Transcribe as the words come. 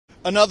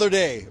Another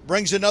day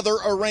brings another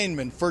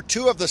arraignment for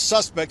two of the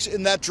suspects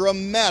in that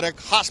dramatic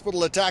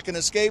hospital attack and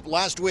escape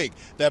last week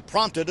that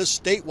prompted a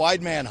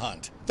statewide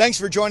manhunt. Thanks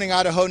for joining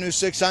Idaho News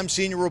 6. I'm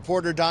senior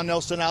reporter Don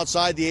Nelson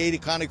outside the Ada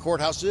County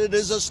Courthouse. It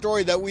is a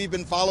story that we've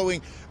been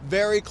following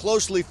very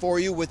closely for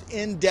you with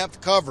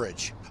in-depth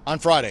coverage. On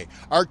Friday,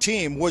 our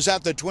team was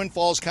at the Twin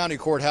Falls County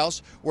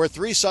Courthouse where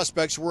three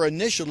suspects were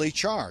initially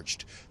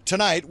charged.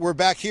 Tonight, we're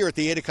back here at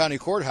the Ada County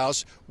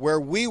Courthouse where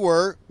we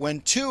were when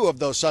two of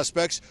those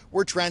suspects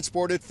were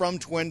transported from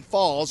Twin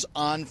Falls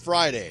on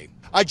Friday.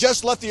 I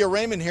just left the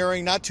arraignment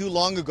hearing not too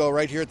long ago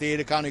right here at the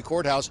Ada County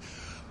Courthouse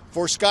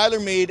for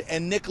Skylar Meade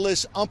and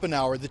Nicholas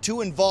Umpenauer, the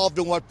two involved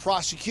in what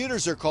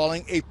prosecutors are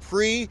calling a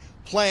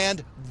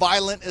pre-planned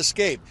violent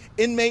escape.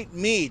 Inmate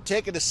Meade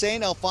taken to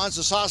St.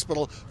 Alphonsus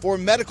Hospital for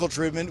medical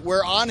treatment,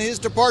 where on his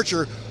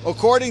departure,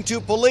 according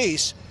to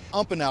police,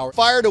 Umpenauer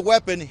fired a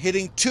weapon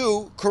hitting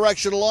two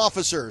correctional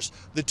officers.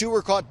 The two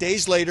were caught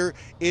days later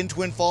in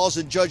Twin Falls,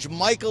 and Judge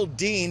Michael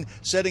Dean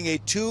setting a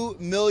 $2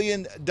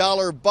 million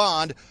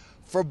bond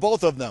for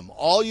both of them.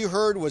 All you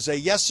heard was a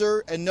yes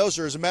sir and no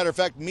sir. As a matter of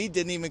fact, Meade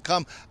didn't even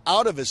come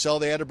out of his cell.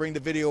 They had to bring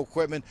the video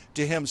equipment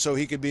to him so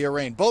he could be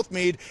arraigned. Both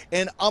Meade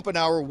and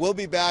Umpenauer will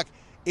be back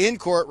in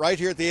court right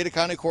here at the Ada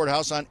County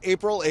Courthouse on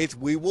April 8th.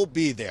 We will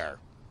be there.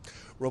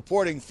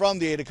 Reporting from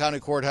the Ada County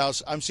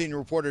Courthouse, I'm senior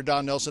reporter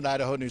Don Nelson,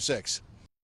 Idaho News 6.